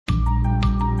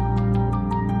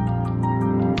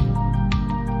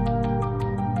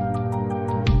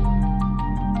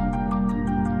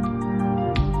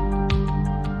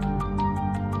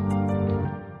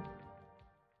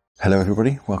Hello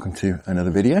everybody, welcome to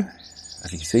another video.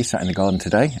 As you can see, sat in the garden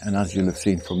today, and as you'll have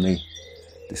seen from the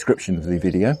description of the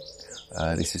video,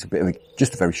 this is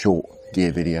just a very short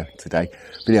gear video today.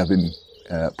 Video I've been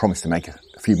promised to make a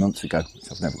few months ago,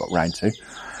 which I've never got round to.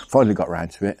 Finally got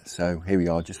round to it, so here we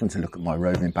are. Just want to look at my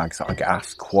roving bags that I get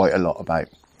asked quite a lot about.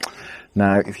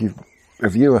 Now, if you're a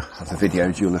viewer of the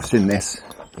videos, you'll have seen this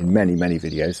in many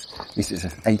videos. This is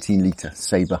an 18 litre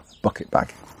Saber bucket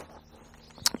bag.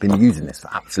 Been using this for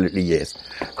absolutely years.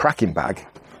 Cracking bag.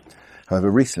 However,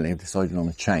 recently I've decided on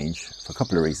a change for a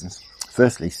couple of reasons.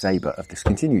 Firstly, Saber have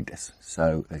discontinued this,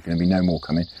 so there's going to be no more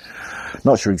coming.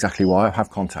 Not sure exactly why. I have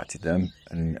contacted them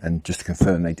and just to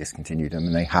confirm they discontinued them,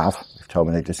 and they have. They've told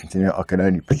me they discontinued it. I can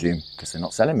only presume because they're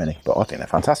not selling many, but I think they're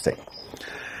fantastic.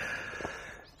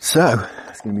 So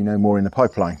there's going to be no more in the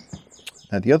pipeline.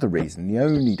 Now, the other reason, the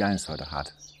only downside I had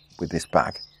with this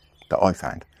bag that I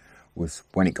found was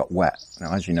when it got wet.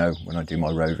 Now, as you know, when I do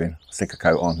my roving, I stick a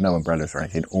coat on, no umbrellas or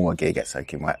anything, all my gear gets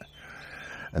soaking wet.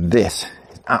 And this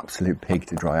is an absolute pig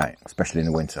to dry out, especially in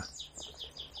the winter.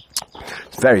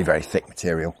 It's very thick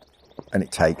material, and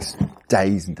it takes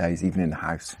days and days, even in the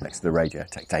house next to the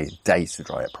radiator, it takes days to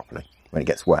dry it properly when it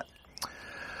gets wet.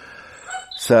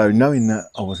 So knowing that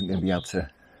I wasn't going to be able to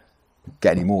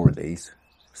get any more of these,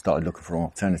 I started looking for an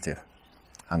alternative.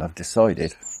 And I've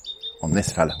decided on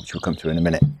this fella, which we'll come to in a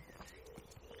minute.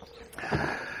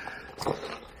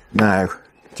 Now,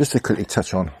 just to quickly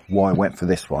touch on why I went for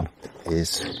this one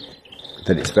is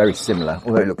that it's very similar,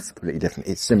 although it looks completely different.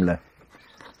 It's similar,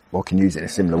 well, I can use it in a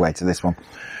similar way to this one.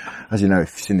 As you know,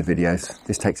 if you've seen the videos,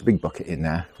 this takes a big bucket in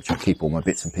there, which I keep all my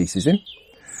bits and pieces in.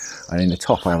 And in the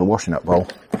top, I have a washing up bowl,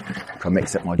 which I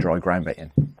mix up my dry ground bait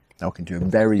in. Now, I can do a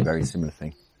very similar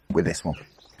thing with this one.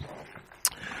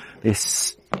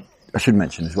 This, I should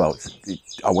mention as well,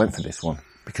 I went for this one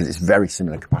because it's very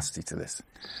similar capacity to this.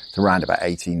 It's around about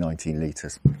 18, 19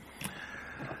 litres.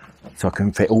 So I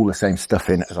can fit all the same stuff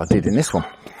in as I did in this one.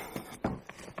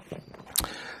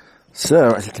 So,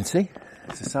 as you can see,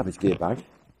 it's a Savage gear bag.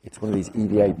 It's one of these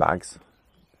EVA bags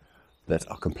that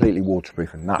are completely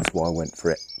waterproof, and that's why I went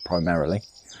for it primarily.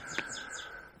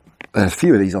 There's a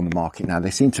few of these on the market now.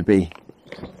 They seem to be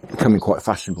becoming quite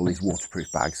fashionable, these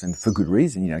waterproof bags, and for good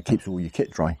reason. You know, it keeps all your kit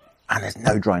dry, and there's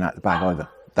no drying out the bag either.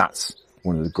 That's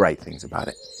one of the great things about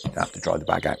it. You don't have to dry the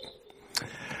bag out.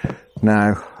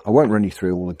 Now, I won't run you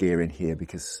through all the gear in here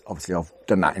because obviously I've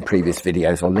done that in previous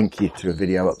videos. I'll link you to a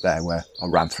video up there where I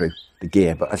ran through the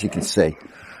gear, but as you can see,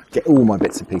 get all my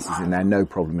bits and pieces in there, no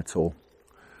problem at all.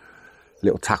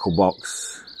 Little tackle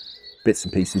box, bits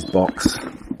and pieces box,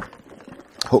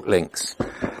 hook links.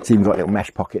 It's even got a little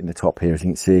mesh pocket in the top here, as you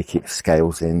can see. Keep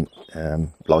scales in,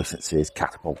 licenses,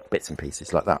 catapult, bits and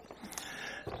pieces like that.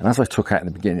 And as I took out in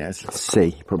the beginning, as you can see,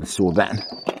 you probably saw then,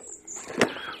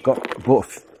 bought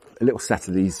a little set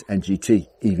of these NGT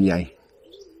EVA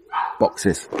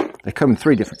boxes. They come in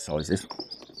 3 different sizes,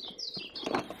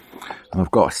 and I've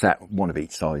got a set, one of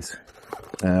each size,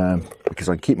 because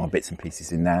I can keep my bits and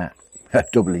pieces in there,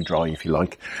 doubly dry if you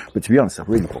like. But to be honest, I've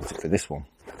really bought it for this one,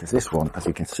 because this one, as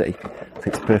you can see,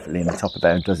 fits perfectly in the top of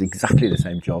there and does exactly the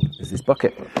same job as this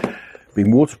bucket.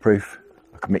 Being waterproof,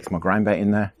 I can mix my ground bait in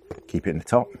there, keep it in the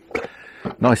top,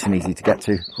 nice and easy to get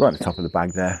to, right at the top of the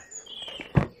bag there,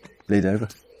 lid over,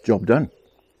 job done.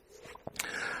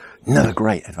 Another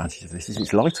great advantage of this is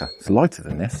it's lighter. It's lighter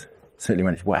than this, certainly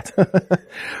when it's wet.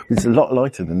 It's a lot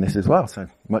lighter than this as well, so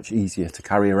much easier to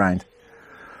carry around.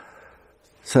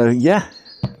 So yeah,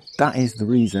 that is the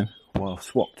reason why I've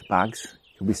swapped bags.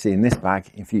 You'll be seeing this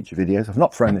bag in future videos. I've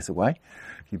not thrown this away.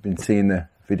 If you've been seeing the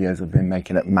videos I've been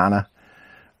making at Manor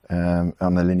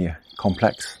on the linear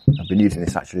complex, I've been using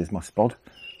this actually as my spod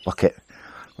bucket.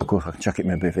 Of course, I can chuck it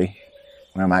in my bivvy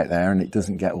when I'm out there and it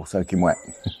doesn't get all soaking wet.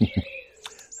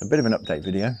 A bit of an update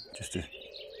video just to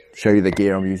show you the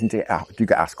gear I'm using. I do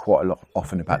get asked quite a lot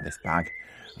often about this bag,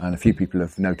 and a few people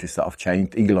have noticed that I've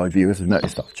changed. Eagle-eye viewers have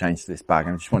noticed that I've changed this bag,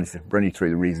 and I just wanted to run you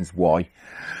through the reasons why.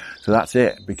 So that's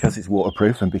it, because it's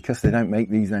waterproof and because they don't make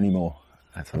these anymore.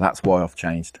 And so that's why I've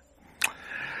changed.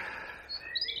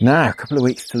 Now, a couple of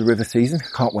weeks to the river season.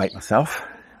 Can't wait myself.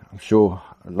 I'm sure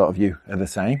a lot of you are the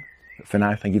same. But for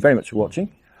now, thank you very much for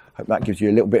watching. Hope that gives you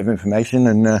a little bit of information,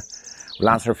 and we'll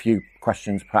answer a few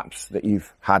questions perhaps that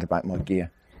you've had about my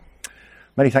gear.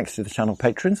 Many thanks to the channel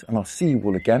patrons, and I'll see you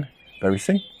all again very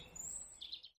soon.